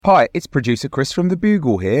Hi, it's producer Chris from The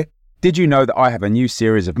Bugle here. Did you know that I have a new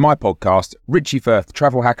series of my podcast, Richie Firth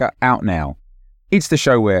Travel Hacker, out now? It's the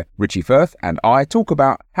show where Richie Firth and I talk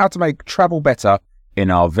about how to make travel better in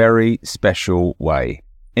our very special way.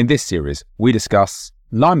 In this series, we discuss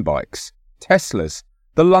Lime bikes, Teslas,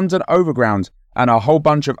 the London Overground, and a whole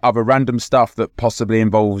bunch of other random stuff that possibly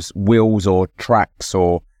involves wheels or tracks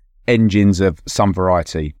or engines of some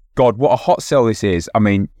variety. God, what a hot sell this is. I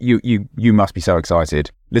mean, you must be so excited.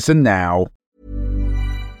 Listen now.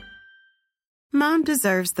 Mom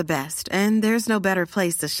deserves the best, and there's no better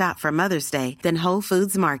place to shop for Mother's Day than Whole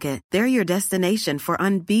Foods Market. They're your destination for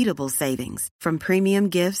unbeatable savings, from premium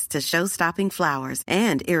gifts to show-stopping flowers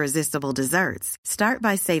and irresistible desserts. Start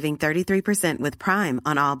by saving 33% with Prime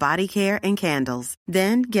on all body care and candles.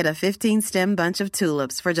 Then get a 15-stem bunch of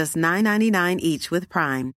tulips for just $9.99 each with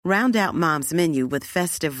Prime. Round out Mom's menu with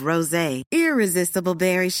festive rosé, irresistible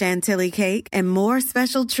berry chantilly cake, and more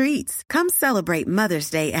special treats. Come celebrate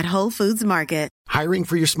Mother's Day at Whole Foods Market. Hiring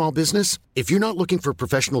for your small business? If you're not looking for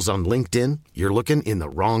professionals on LinkedIn, you're looking in the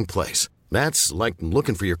wrong place. That's like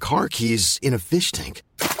looking for your car keys in a fish tank.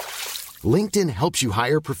 LinkedIn helps you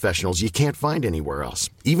hire professionals you can't find anywhere else,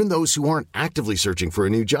 even those who aren't actively searching for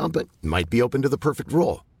a new job but might be open to the perfect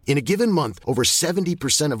role. In a given month, over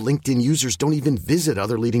 70% of LinkedIn users don't even visit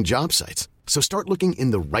other leading job sites. So start looking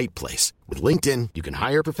in the right place. With LinkedIn, you can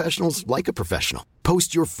hire professionals like a professional.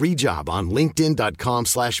 Post your free job on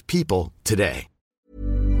linkedin.com/people today.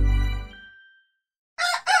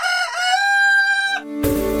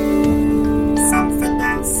 Something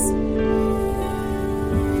else.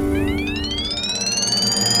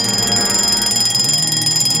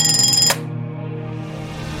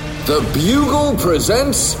 The Bugle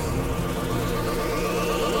presents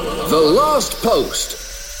The Last Post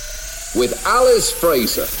with Alice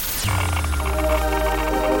Fraser.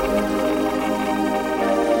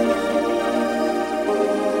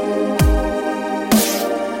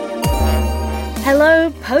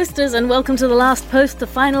 Hello, posters, and welcome to The Last Post, the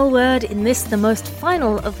final word in this, the most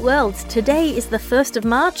final of worlds. Today is the 1st of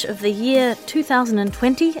March of the year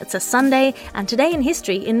 2020. It's a Sunday, and today in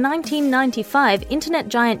history, in 1995, internet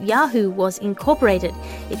giant Yahoo was incorporated.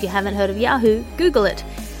 If you haven't heard of Yahoo, Google it.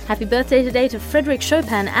 Happy birthday today to Frédéric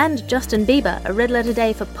Chopin and Justin Bieber, a red letter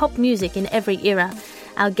day for pop music in every era.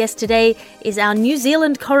 Our guest today is our New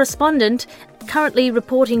Zealand correspondent, currently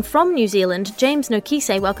reporting from New Zealand, James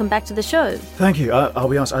Nokise. Welcome back to the show. Thank you. I'll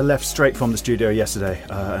be honest, I left straight from the studio yesterday,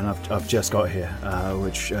 and I've just got here,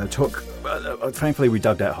 which took... thankfully, we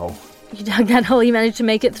dug that hole. You dug that hole, you managed to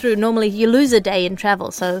make it through. Normally you lose a day in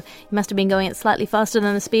travel, so you must have been going at slightly faster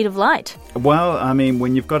than the speed of light. Well, I mean,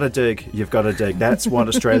 when you've got to dig, you've got to dig. That's what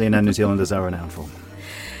Australian and New Zealanders are renowned for.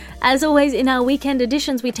 As always, in our weekend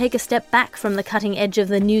editions, we take a step back from the cutting edge of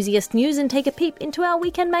the newsiest news and take a peep into our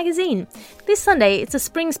weekend magazine. This Sunday, it's a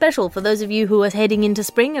spring special for those of you who are heading into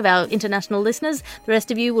spring, of our international listeners. The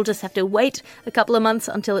rest of you will just have to wait a couple of months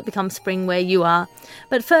until it becomes spring where you are.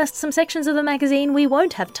 But first, some sections of the magazine we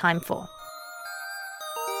won't have time for.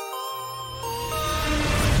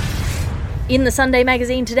 In the Sunday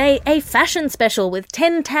magazine today, a fashion special with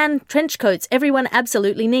 10 tan trench coats everyone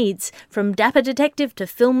absolutely needs. From dapper detective to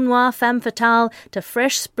film noir femme fatale to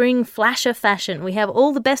fresh spring flasher fashion, we have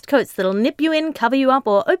all the best coats that'll nip you in, cover you up,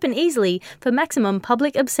 or open easily for maximum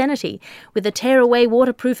public obscenity. With a tear-away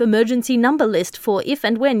waterproof emergency number list for if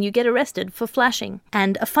and when you get arrested for flashing.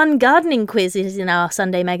 And a fun gardening quiz is in our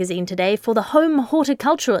Sunday magazine today for the home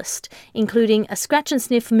horticulturalist, including a scratch and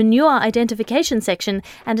sniff manure identification section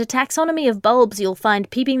and a taxonomy of bulbs you'll find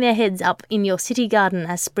peeping their heads up in your city garden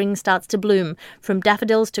as spring starts to bloom, from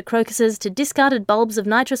daffodils to crocuses to discarded bulbs of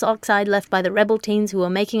nitrous oxide left by the rebel teens who were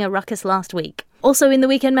making a ruckus last week. Also in the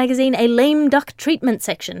weekend magazine, a lame duck treatment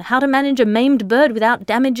section, how to manage a maimed bird without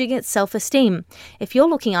damaging its self-esteem. If you're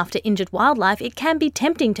looking after injured wildlife, it can be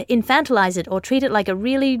tempting to infantilize it or treat it like a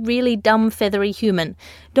really, really dumb feathery human.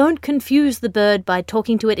 Don't confuse the bird by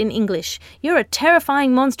talking to it in English. You're a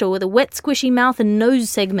terrifying monster with a wet, squishy mouth and nose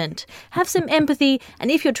segment. Have some empathy, and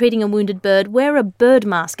if you're treating a wounded bird, wear a bird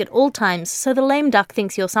mask at all times so the lame duck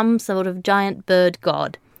thinks you're some sort of giant bird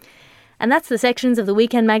god. And that's the sections of the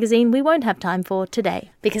weekend magazine we won't have time for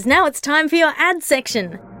today. Because now it's time for your ads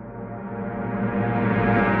section.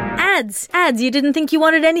 Ads! Ads, you didn't think you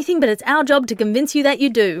wanted anything, but it's our job to convince you that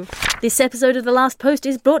you do. This episode of The Last Post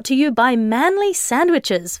is brought to you by Manly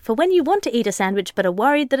Sandwiches, for when you want to eat a sandwich but are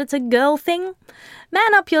worried that it's a girl thing.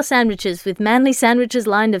 Man up your sandwiches with Manly Sandwiches'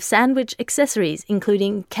 line of sandwich accessories,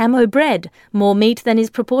 including camo bread, more meat than is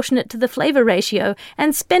proportionate to the flavour ratio,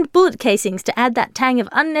 and spent bullet casings to add that tang of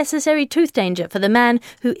unnecessary tooth danger for the man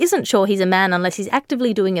who isn't sure he's a man unless he's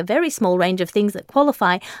actively doing a very small range of things that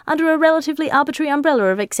qualify under a relatively arbitrary umbrella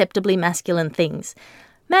of acceptably masculine things.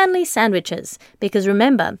 Manly Sandwiches, because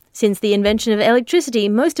remember, since the invention of electricity,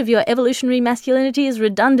 most of your evolutionary masculinity is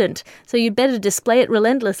redundant, so you'd better display it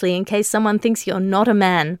relentlessly in case someone thinks you're not a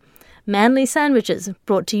man. Manly Sandwiches,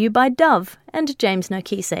 brought to you by Dove and James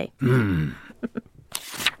Nokise.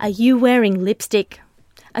 Are you wearing lipstick?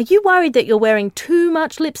 Are you worried that you're wearing too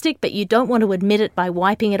much lipstick but you don't want to admit it by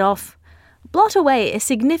wiping it off? Blot away a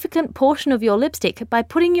significant portion of your lipstick by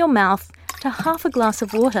putting your mouth to half a glass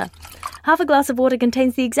of water. Half a glass of water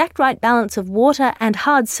contains the exact right balance of water and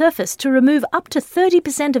hard surface to remove up to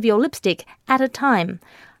 30% of your lipstick at a time.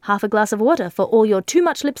 Half a glass of water for all your too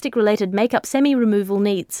much lipstick-related makeup semi-removal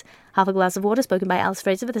needs. Half a glass of water spoken by Alice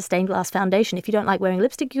Fraser with a stained glass foundation. If you don't like wearing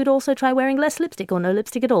lipstick, you could also try wearing less lipstick or no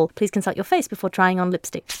lipstick at all. Please consult your face before trying on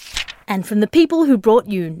lipstick. And from the people who brought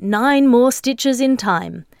you 9 more stitches in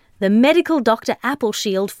time, the Medical Doctor Apple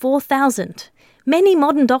Shield 4000. Many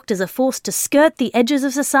modern doctors are forced to skirt the edges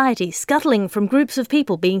of society, scuttling from groups of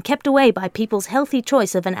people being kept away by people's healthy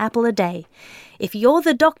choice of an apple a day. If you're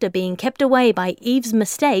the doctor being kept away by Eve's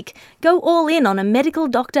mistake, go all in on a Medical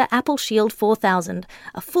Doctor Apple Shield 4000,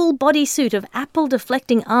 a full body suit of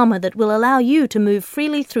apple-deflecting armour that will allow you to move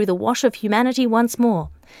freely through the wash of humanity once more.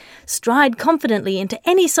 Stride confidently into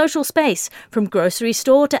any social space, from grocery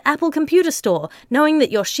store to Apple computer store, knowing that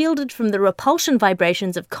you're shielded from the repulsion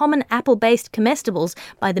vibrations of common Apple-based comestibles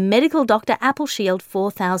by the Medical Doctor Apple Shield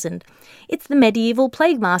 4000. It's the medieval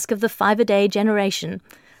plague mask of the 5-a-day generation.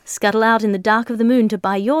 Scuttle out in the dark of the moon to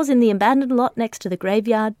buy yours in the abandoned lot next to the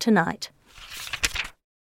graveyard tonight.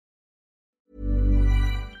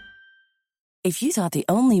 If you thought the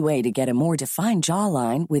only way to get a more defined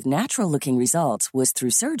jawline with natural-looking results was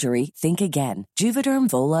through surgery, think again. Juvederm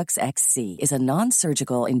Volux XC is a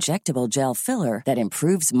non-surgical injectable gel filler that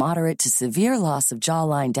improves moderate to severe loss of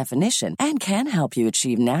jawline definition and can help you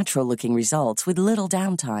achieve natural-looking results with little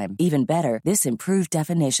downtime. Even better, this improved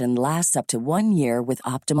definition lasts up to 1 year with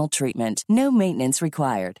optimal treatment. No maintenance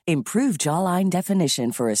required. Improve jawline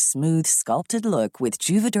definition for a smooth, sculpted look with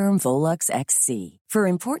Juvederm Volux XC. For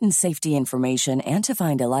important safety information and to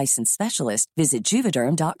find a licensed specialist, visit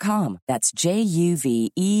Juvederm.com. That's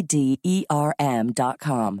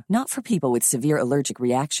Juvederm.com. Not for people with severe allergic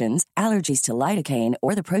reactions, allergies to lidocaine,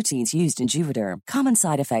 or the proteins used in Juvederm. Common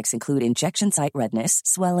side effects include injection site redness,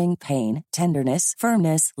 swelling, pain, tenderness,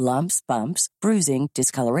 firmness, lumps, bumps, bruising,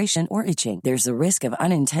 discoloration, or itching. There's a risk of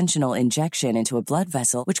unintentional injection into a blood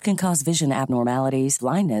vessel, which can cause vision abnormalities,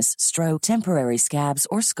 blindness, stroke, temporary scabs,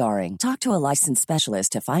 or scarring. Talk to a licensed specialist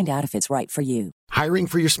to find out if it's right for you. Hiring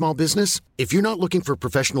for your small business? If you're not looking for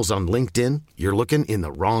professionals on LinkedIn, you're looking in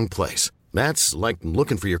the wrong place. That's like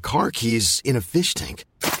looking for your car keys in a fish tank.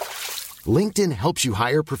 LinkedIn helps you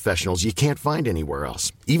hire professionals you can't find anywhere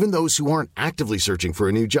else, even those who aren't actively searching for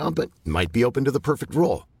a new job but might be open to the perfect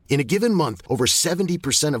role. In a given month, over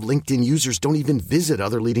 70% of LinkedIn users don't even visit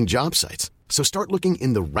other leading job sites. So start looking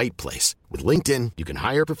in the right place. With LinkedIn, you can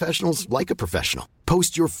hire professionals like a professional.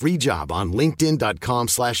 Post your free job on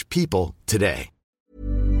linkedin.com/people today.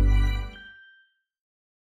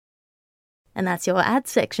 And that's your ad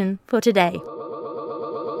section for today.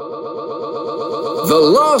 The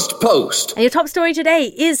Last Post. And your top story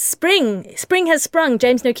today is spring. Spring has sprung.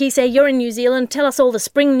 James Nokise, you're in New Zealand. Tell us all the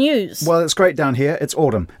spring news. Well, it's great down here. It's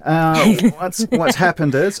autumn. What's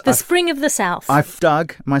happened is... the spring of the south. I've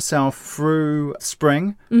dug myself through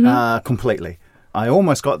spring completely. I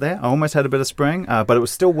almost got there. I almost had a bit of spring, but it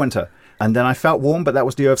was still winter. And then I felt warm, but that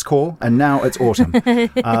was the Earth's call, and now it's autumn.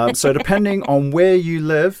 So depending on where you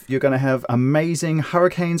live, you're going to have amazing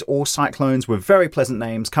hurricanes or cyclones with very pleasant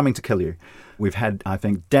names coming to kill you. We've had, I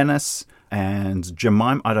think, Dennis and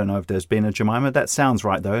Jemima. I don't know if there's been a Jemima. That sounds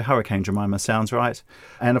right, though. Hurricane Jemima sounds right.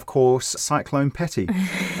 And, of course, Cyclone Petty,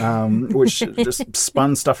 which just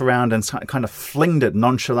spun stuff around and kind of flinged it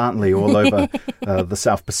nonchalantly all over the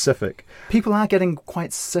South Pacific. People are getting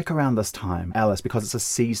quite sick around this time, Alice, because it's a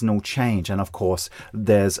seasonal change. And, of course,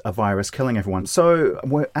 there's a virus killing everyone. So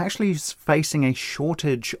we're actually facing a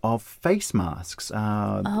shortage of face masks.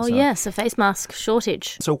 Yes, a face mask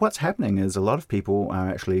shortage. So what's happening is a lot of people are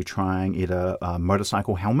actually trying either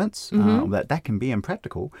motorcycle helmets, that can be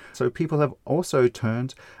impractical. So people have also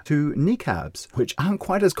turned to niqabs, which aren't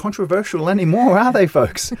quite as controversial anymore, are they,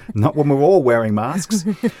 folks? Not when we're all wearing masks.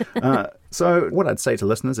 So what I'd say to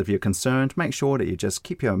listeners, if you're concerned, make sure that you just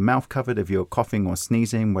keep your mouth covered if you're coughing or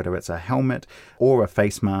sneezing, whether it's a helmet or a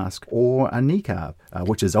face mask or a niqab,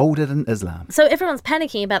 which is older than Islam. So everyone's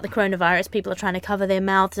panicking about the coronavirus. People are trying to cover their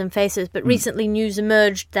mouths and faces, but recently news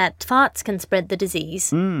emerged that farts can spread the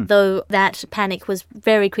disease, though that panic was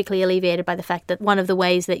very quickly alleviated by the fact that one of the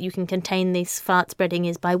ways that you can contain this fart spreading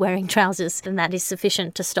is by wearing trousers, and that is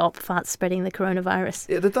sufficient to stop farts spreading the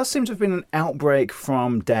coronavirus. There does seem to have been an outbreak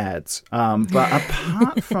from dads. But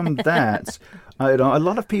apart from that, a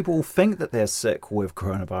lot of people think that they're sick with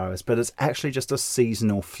coronavirus, but it's actually just a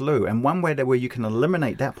seasonal flu. And one way where you can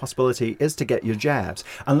eliminate that possibility is to get your jabs.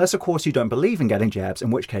 Unless, of course, you don't believe in getting jabs,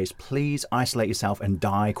 in which case, please isolate yourself and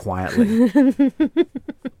die quietly.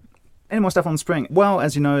 Any more stuff on spring? Well,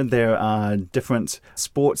 as you know, there are different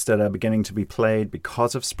sports that are beginning to be played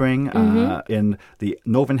because of spring in the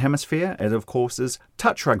Northern Hemisphere. It, of course, is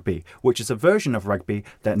touch rugby, which is a version of rugby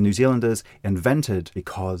that New Zealanders invented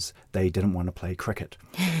because they didn't want to play cricket.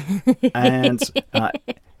 And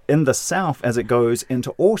in the south, as it goes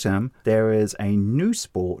into autumn, there is a new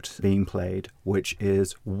sport being played, which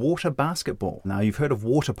is water basketball. Now, you've heard of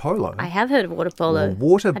water polo. I have heard of water polo.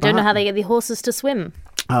 Well, I don't know how they get the horses to swim.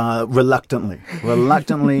 Reluctantly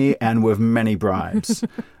and with many bribes.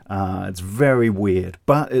 It's very weird,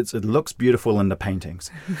 but it looks beautiful in the paintings.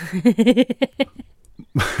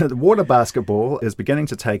 The water basketball is beginning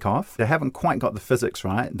to take off. They haven't quite got the physics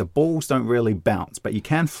right. The balls don't really bounce, but you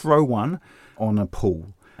can throw one on a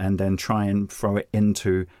pool and then try and throw it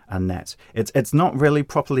into a net. It's not really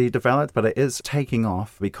properly developed, but it is taking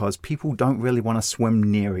off because people don't really want to swim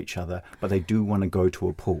near each other, but they do want to go to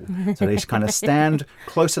a pool. So they just kind of stand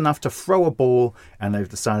close enough to throw a ball, and they've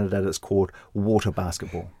decided that it's called water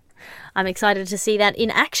basketball. I'm excited to see that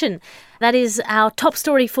in action. That is our top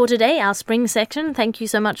story for today, our spring section. Thank you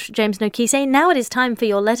so much, James Nokise. Now it is time for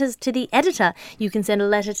your letters to the editor. You can send a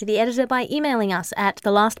letter to the editor by emailing us at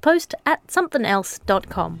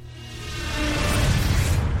thelastpost@somethingelse.com.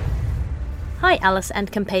 Hi, Alice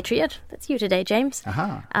and compatriot. That's you today, James.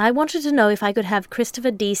 Aha. I wanted to know if I could have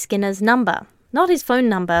Christopher D. Skinner's number. Not his phone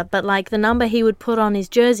number, but like the number he would put on his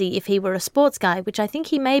jersey if he were a sports guy, which I think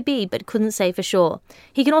he may be, but couldn't say for sure.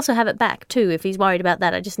 He can also have it back, too, if he's worried about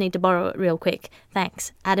that. I just need to borrow it real quick.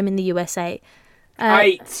 Thanks. Adam in the USA.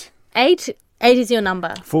 8. 8? 8 is your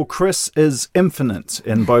number. For Chris is infinite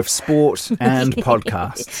in both sport and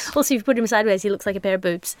podcasts. Also, if you put him sideways, he looks like a pair of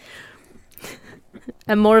boobs.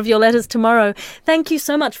 And more of your letters tomorrow. Thank you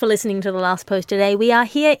so much for listening to The Last Post today. We are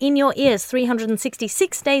here in your ears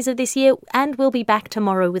 366 days of this year, and we'll be back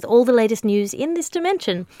tomorrow with all the latest news in this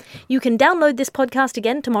dimension. You can download this podcast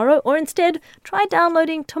again tomorrow, or instead, try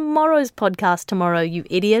downloading tomorrow's podcast tomorrow, you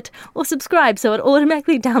idiot, or subscribe so it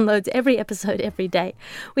automatically downloads every episode every day.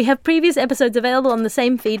 We have previous episodes available on the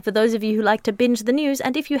same feed for those of you who like to binge the news,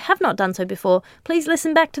 and if you have not done so before, please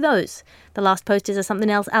listen back to those. The Last Post is a Something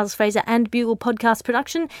Else, Alice Fraser and Bugle podcast production.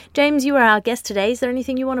 James, you are our guest today. Is there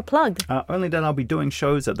anything you want to plug? Only that I'll be doing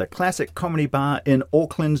shows at the Classic Comedy Bar in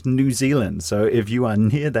Auckland, New Zealand. So if you are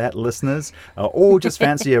near that, listeners, or just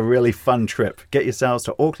fancy a really fun trip, get yourselves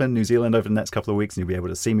to Auckland, New Zealand over the next couple of weeks and you'll be able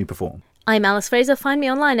to see me perform. I'm Alice Fraser. Find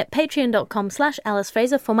me online at patreon.com/Alice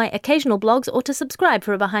Fraser for my occasional blogs or to subscribe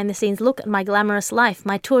for a behind-the-scenes look at my glamorous life.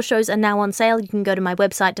 My tour shows are now on sale. You can go to my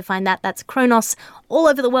website to find that. That's Kronos, all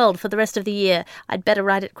over the world for the rest of the year. I'd better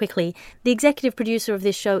write it quickly. The executive producer of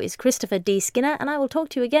this show is Christopher D. Skinner, and I will talk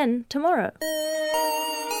to you again tomorrow.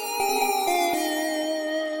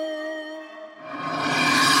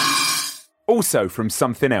 Also from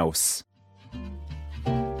Something Else.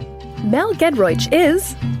 Mel Gedroych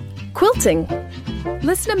is quilting.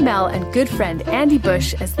 Listen to Mel and good friend Andy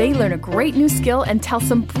Bush as they learn a great new skill and tell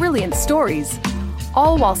some brilliant stories,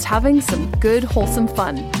 all whilst having some good, wholesome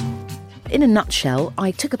fun. In a nutshell,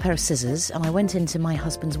 I took a pair of scissors and I went into my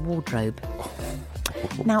husband's wardrobe.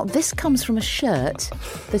 Now, this comes from a shirt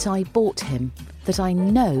that I bought him that I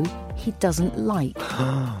know he doesn't like.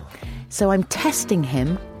 So I'm testing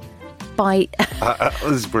him by...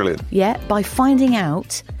 this is brilliant. Yeah, by finding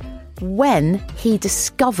out when he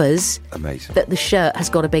discovers that the shirt has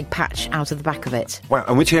got a big patch out of the back of it. Wow,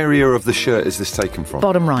 and which area of the shirt is this taken from?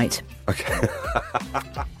 Bottom right. Okay.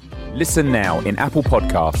 Listen now in Apple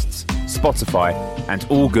Podcasts, Spotify, and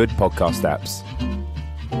all good podcast apps.